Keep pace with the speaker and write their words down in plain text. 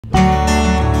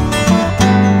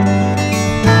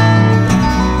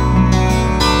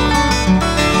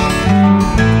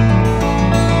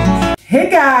Hey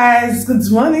guys, good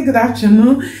morning, good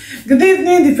afternoon, good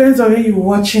evening, depends on where you're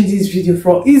watching this video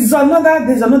from. There's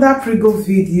another pre-go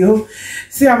video.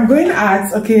 See, I'm going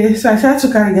out, okay, so I tried to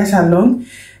carry guys along.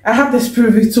 I have this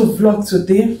preview to vlog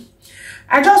today.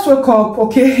 I just woke up,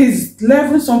 okay, it's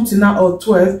 11 something now or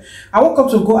 12. I woke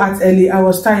up to go out early. I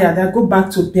was tired. I go back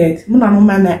to bed.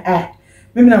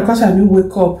 Maybe now because I didn't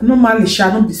wake up. Normally, I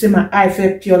don't be saying my eye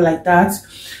felt pure like that.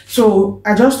 So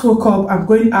I just woke up. I'm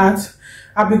going out.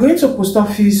 I'll be going to post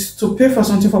office to pay for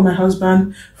something for my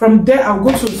husband. From there, I'll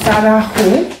go to Zara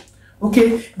home.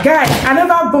 Okay, guys, I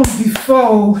never born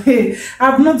before. Hey,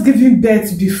 I've not given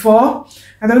birth before.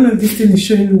 I don't know if this thing is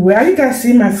showing you where. Are you guys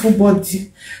seeing my full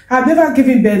body? I've never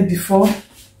given birth before.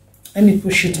 Let me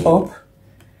push it up.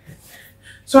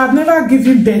 So I've never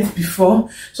given birth before.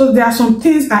 So there are some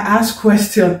things I ask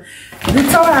question. The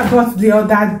towel I got the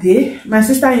other day, my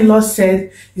sister-in-law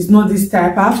said it's not this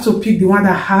type. I have to pick the one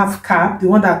that have cap, the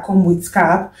one that come with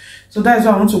cap. So that is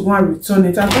why I want to go and return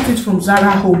it. I got it from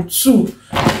Zara home too.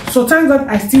 So thank God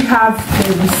I still have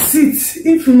the receipt.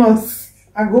 If not,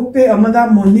 I go pay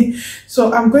another money.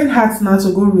 So I'm going out now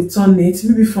to go return it.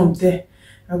 Maybe from there,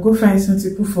 I'll go find something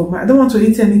to put for my. I don't want to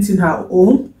eat anything at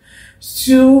home.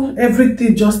 Still,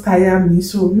 everything just tire me.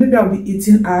 So maybe I'll be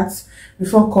eating out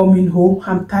before coming home.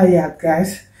 I'm tired,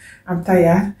 guys. I'm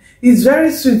tired. It's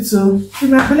very sweet. So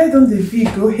my belly on the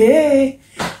big go. Hey,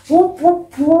 whoop,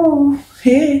 whoop, whoop.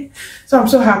 Hey. So I'm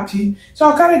so happy. So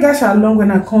I'll carry guys along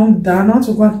when I come down. I want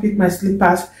to go and pick my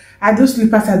slippers. I do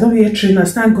slippers. I don't wear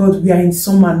trainers. Thank God we are in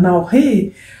summer now.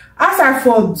 Hey. As I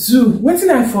for do, what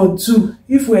did I for do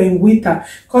if we're in winter?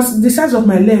 Because the size of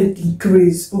my leg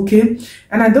increase, okay?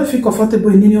 And I don't feel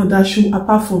comfortable in any other shoe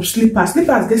apart from slippers.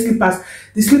 Slippers, get slippers.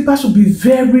 The slippers will be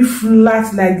very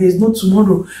flat, like there's no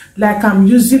tomorrow. Like I'm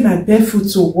using my bare foot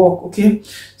to walk, okay?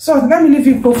 So let me leave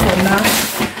you go for now.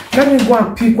 Let me go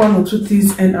and pick one or two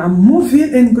things and I'm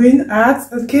moving and going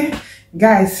out, okay?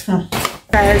 Guys, I'm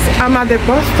at the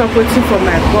bus stop waiting for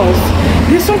my bus.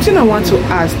 There's something I want to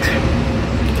ask.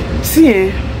 See,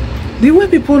 the way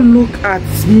people look at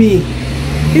me,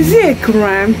 is it a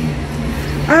crime?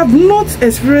 I've not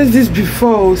experienced this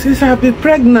before since I've been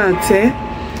pregnant,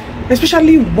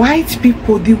 especially white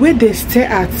people, the way they stare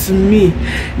at me.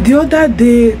 The other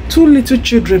day, two little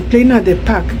children playing at the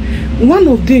park. One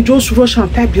of them just rush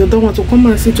and type the other one to come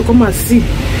and see,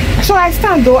 So I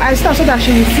stand so that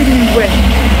she will see me well.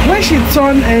 When she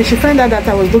turned and she found out that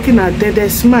I was looking at them, they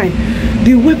smile.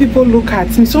 The way people look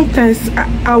at me, sometimes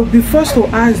I'll be forced to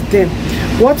ask them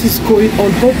what is going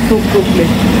on. Hope no problem.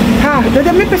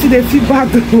 They make person they feel bad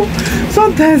though.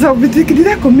 Sometimes I'll be thinking, did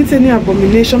I commit any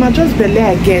abomination? I just barely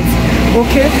I get.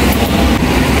 Okay.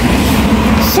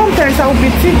 Sometimes I'll be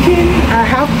thinking I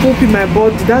have poop in my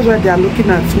body. That's why they are looking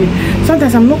at me.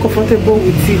 Sometimes I'm not comfortable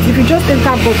with it. If you just enter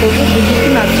bus, they'll just be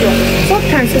looking at you.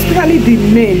 Sometimes, especially the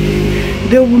men,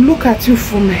 they will look at you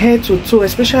from head to toe,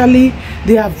 especially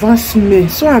the advanced men.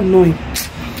 So annoying.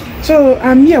 So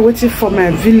I'm here waiting for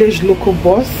my village local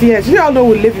bus. Yes, we all know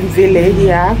we live in village here.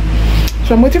 Yeah.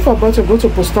 So I'm waiting for a bus to go to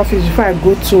post office before I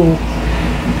go to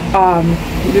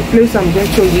the place I'm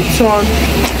going to return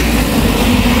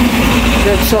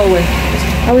the towel.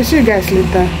 I will see you guys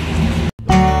later.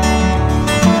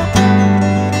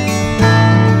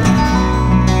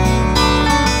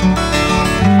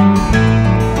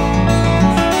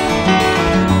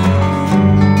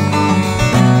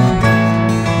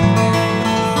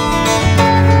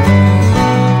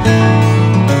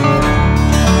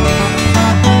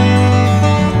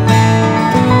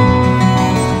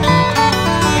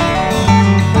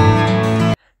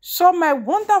 So my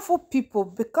wonderful people,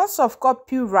 because of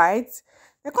copyright,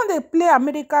 they can't play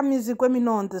American music when me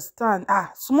no understand.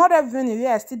 Small revenue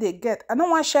where I still they get. I don't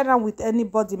want to share them with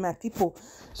anybody, my people.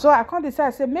 So I can't decide. I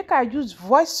say make I use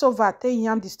voiceover tell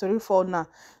you the story for now.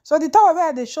 So the tower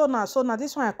where they show now. So now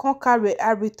this one I can't carry.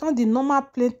 I return the normal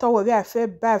plain tower where I fell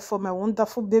buy for my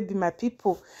wonderful baby, my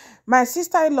people. My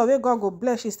sister-in-law, where God go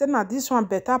bless, she said now this one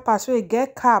better pass where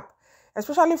get cap.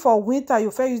 Especially for winter,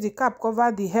 you first use the cap cover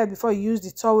the head before you use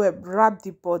the towel wrap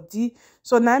the body.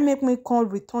 So now make me come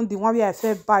return the one where I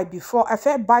felt buy before. I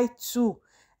felt buy two.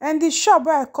 And the shop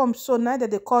where I come, so now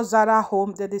that they call Zara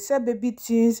home, that they sell baby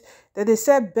things, that they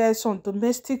sell beds, some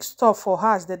domestic stuff for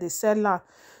us, that they sell now.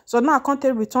 So now I can't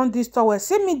return this towel.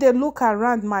 See me, they look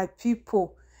around my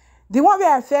people. The one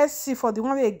where I first see for the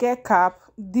one where I get cap,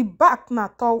 the back na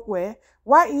towel.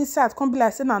 Why inside can't be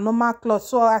like saying a normal cloth.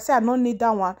 So I say I don't need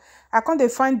that one. I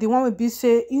can't find the one will be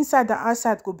say inside and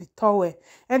outside go be towel.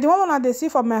 And the one they see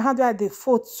for my hand where they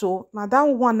fold, so now that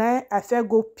one I fair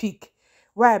go pick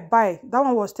where I buy. That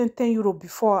one was 10 euro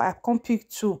before I come pick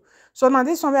two. So now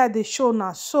this one where they show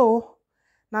now. So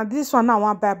Now this one I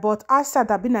want buy, but outside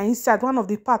I been inside one of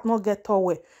the part not get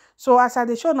towel. So as I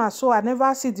dey show now, so I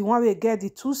never see the one we get the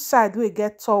two side we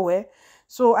get towel.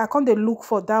 So I can't dey look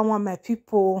for that one, my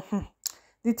people.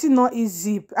 The thing not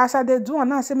easy. As I dey do one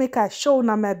now, say make I show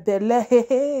now my belly. Hey,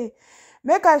 hey.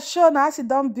 Make I show now as it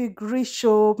don't be rich,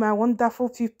 oh, my wonderful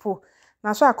people.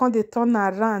 Now so I can't dey turn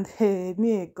around. Hey,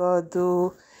 me God,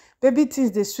 oh. Baby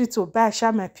things they sweet to buy,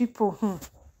 sha my people.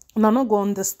 Now not go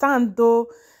understand though.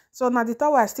 So now the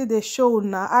towel I still dey show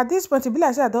now. At this point, it be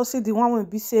like say I don't see the one when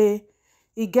be say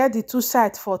e get the two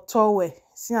sides for towel.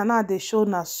 See now they show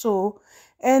now so.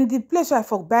 And the place where I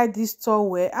for buy this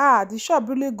towel, the shop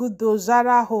really good though,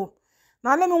 Zara home.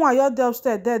 Now let me want you there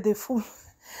upstairs there, they full.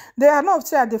 They are not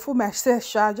upstairs, they full myself,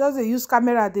 sha. Just they use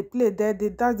camera, they play there, they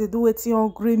dance, they do it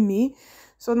hungry me.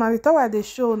 So now the towel they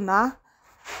show now.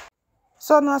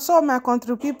 So now so my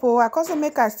country people, I can't say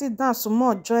make I sit down some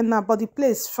more join now, but the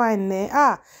place fine,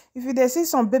 eh? If you dey see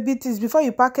some baby things before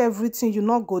you pack everything, you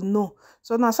not go know.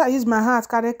 So now so I use my hand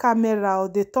carry camera or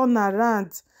they turn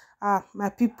around. My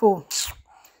people.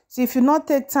 See if you not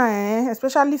take time,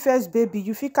 especially first baby,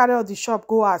 you fit carry all the shop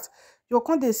go out. You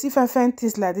can't dey see fine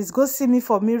things like this. Go see me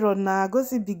for mirror now. Go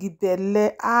see biggie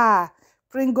belle.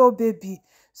 Pringle baby.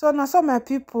 So now so my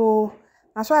people.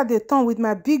 That's why I dey turn with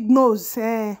my big nose.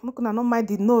 Look, I not mind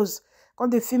the nose.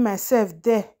 Can't dey feel myself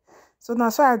there. So now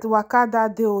so I dey waka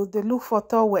that day. They look for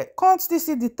towel. Can't still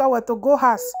see the towel to go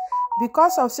house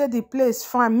because of say the place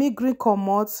fine. Me green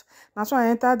comot. That's why I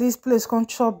enter this place. Can't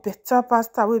chop better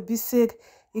pasta. Will be said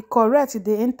it correct.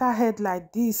 They enter head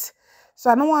like this. So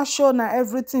I don't want to show now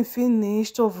everything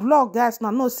finished. So vlog guys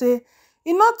now no say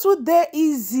it not too day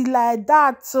easy like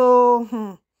that.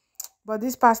 So but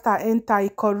this pasta enter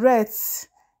it correct.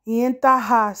 He enter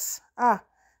house.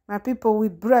 My people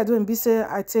with bread when be say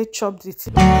I take chopped it.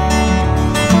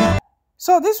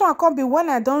 So this one can be when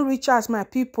I don't reach as my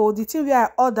people. The thing where I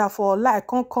order for like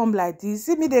can't come like this.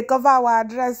 See me they cover our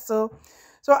address. So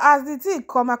as the thing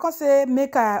come, I can't say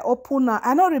make I open now.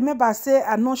 I don't remember say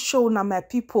I not show now my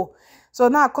people. So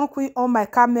now I can't quit on my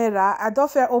camera. I don't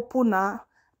feel open now.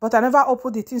 But I never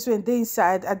open the things when they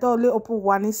inside. I don't only open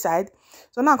one inside.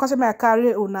 So now I can say my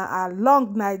carry on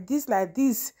along like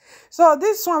this. So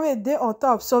this one where they on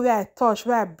top. So where I touch,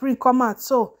 where I bring come out.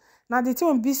 So now the thing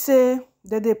will be say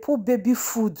that they put baby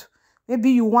food.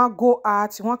 Maybe you want go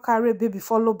out, you want carry baby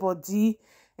follow body.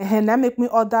 And that make me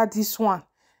order this one.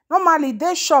 Normally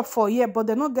they shop for here, but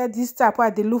they don't get this type where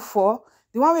they look for.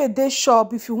 The one where they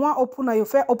shop, if you want open, you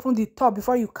first open the top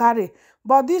before you carry.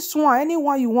 But this one,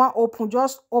 anyone you want open,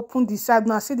 just open the side.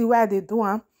 Now see the way they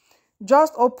do.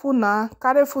 Just open now,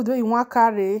 carry food where you want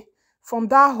carry. From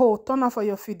that hole, turn on for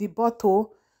your feed the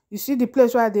bottle. You see the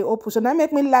place where they open. So that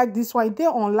make me like this one. They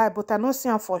online, but I don't see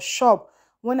them for shop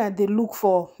when they look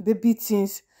for baby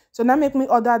things. So that make me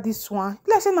order this one.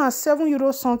 Let's say now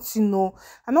 €7 something. No,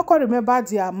 I not can remember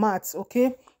the amount.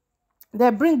 Okay, they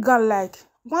bring gun like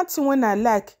one thing when I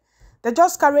like. They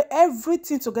just carry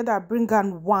everything together, bring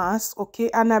gun once. Okay,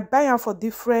 and I buy them for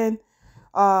different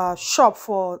shop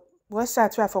for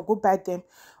website where I for go buy them.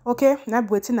 Okay, now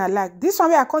waiting I like this one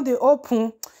where I can't they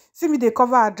open. See me they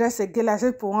cover address again. I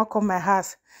said people want come my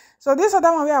house. So this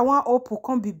other one where I want open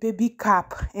can't be baby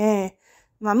cap.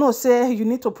 Now no say you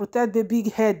need to protect baby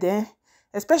head,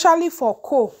 especially for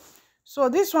cold. So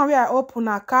this one where I open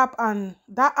a cap and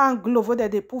that hand glove where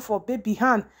they put for baby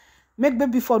hand, make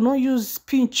baby for no use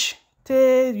pinch,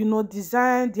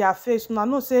 design their face. Now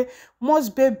no say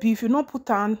most baby if you not put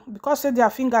on because say their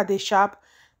finger they sharp,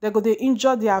 they go they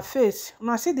injure their face.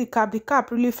 Now see the cap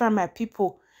really fine my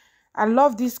people. I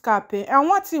love this cap. And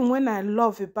one thing when I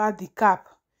love about the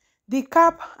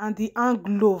cap and the hand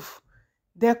glove,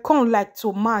 they come like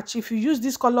to match. If you use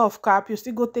this color of cap, you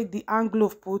still go take the hand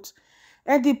glove put.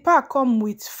 And the pack come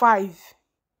with 5.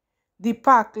 The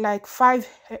pack like 5.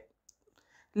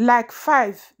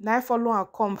 Now I follow and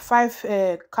come 5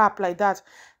 cap like that.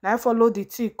 Now I follow the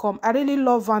thing come. I really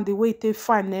love and the way it take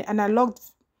fine, and I love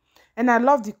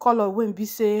the color when be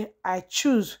say I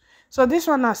choose. So this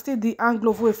one I still the hand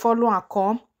glove way follow and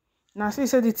come. Now see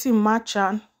say the thing match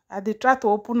and I dey try to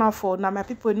open up for now my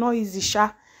people not easy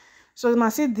sha. So now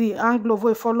see the hand glove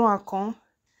way follow and come.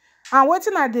 And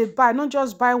waiting I dey buy, not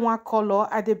just buy one color.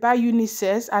 I dey buy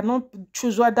unisex. I don't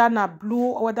choose whether na blue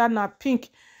or whether na pink.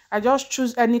 I just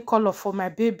choose any color for my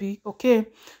baby. Okay.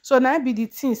 So now be the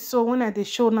thing. So when I dey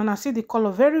show now I see the color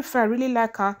very fair. I really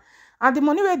like her. And the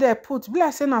money where they put, be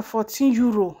like say na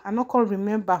 €14. I not can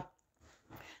remember.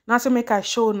 Now so make I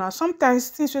show now. Sometimes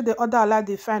things where the other like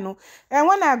they find. And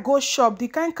when I go shop, the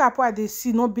kind cap where they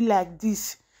see not be like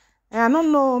this. And I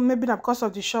don't know, maybe not because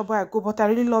of the shop where I go, but I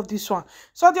really love this one.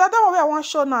 So the other one where I want to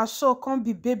show now, so can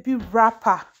be baby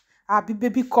wrapper, be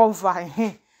baby cover,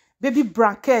 baby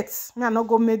blankets. Me I not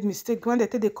go make mistake when they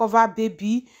take the cover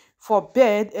baby for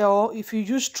bed, or if you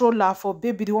use stroller for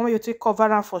baby, the one where you take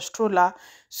cover and for stroller.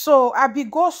 So I be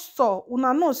go store.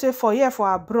 Una know say for here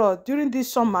for abroad during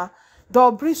this summer,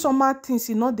 they'll bring summer things,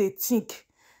 they think.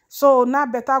 So now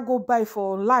better go buy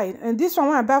for online. And this one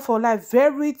when I buy for online,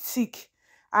 very thick.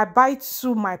 I buy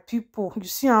two, my people. You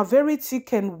see, I'm very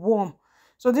thick and warm.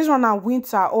 So this one are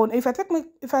winter own. If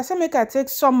I say make I take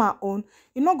summer own,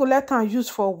 you not go let am use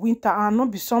for winter and not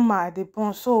be summer at the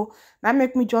bone. So that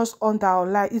make me just under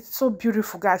online. It's so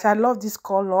beautiful, guys. I love this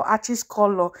color, artist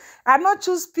color. I not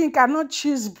choose pink, I not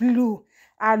choose blue.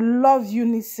 I love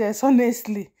unisex,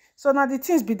 honestly. So now the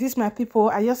things be this, my people.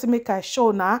 I just make a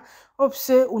show now. Hope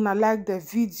say una like the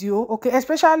video, okay,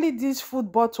 especially this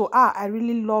food bottle. I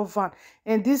really love one,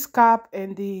 and this cap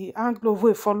and the hand glove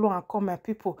will follow and come, my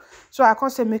people. So I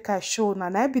can't say make a show now.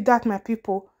 Now be that, my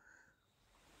people.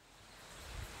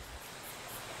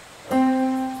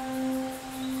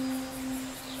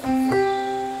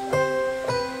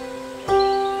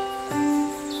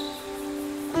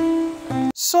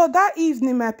 So that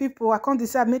evening, my people, I can't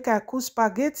decide make I cook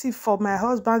spaghetti for my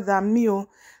husband and me.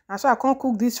 And so I can't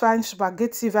cook this fine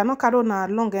spaghetti. I not carry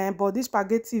on long, but this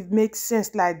spaghetti makes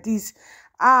sense like this.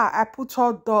 I put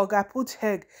hot dog, I put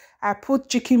egg, I put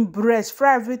chicken breast,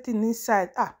 fry everything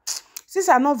inside. Since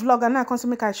I not vlog and I can't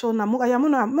make I show now,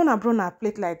 I'm gonna bring a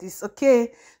plate like this,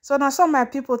 okay? So now, some my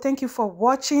people, thank you for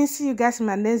watching. See you guys in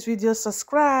my next video.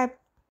 Subscribe.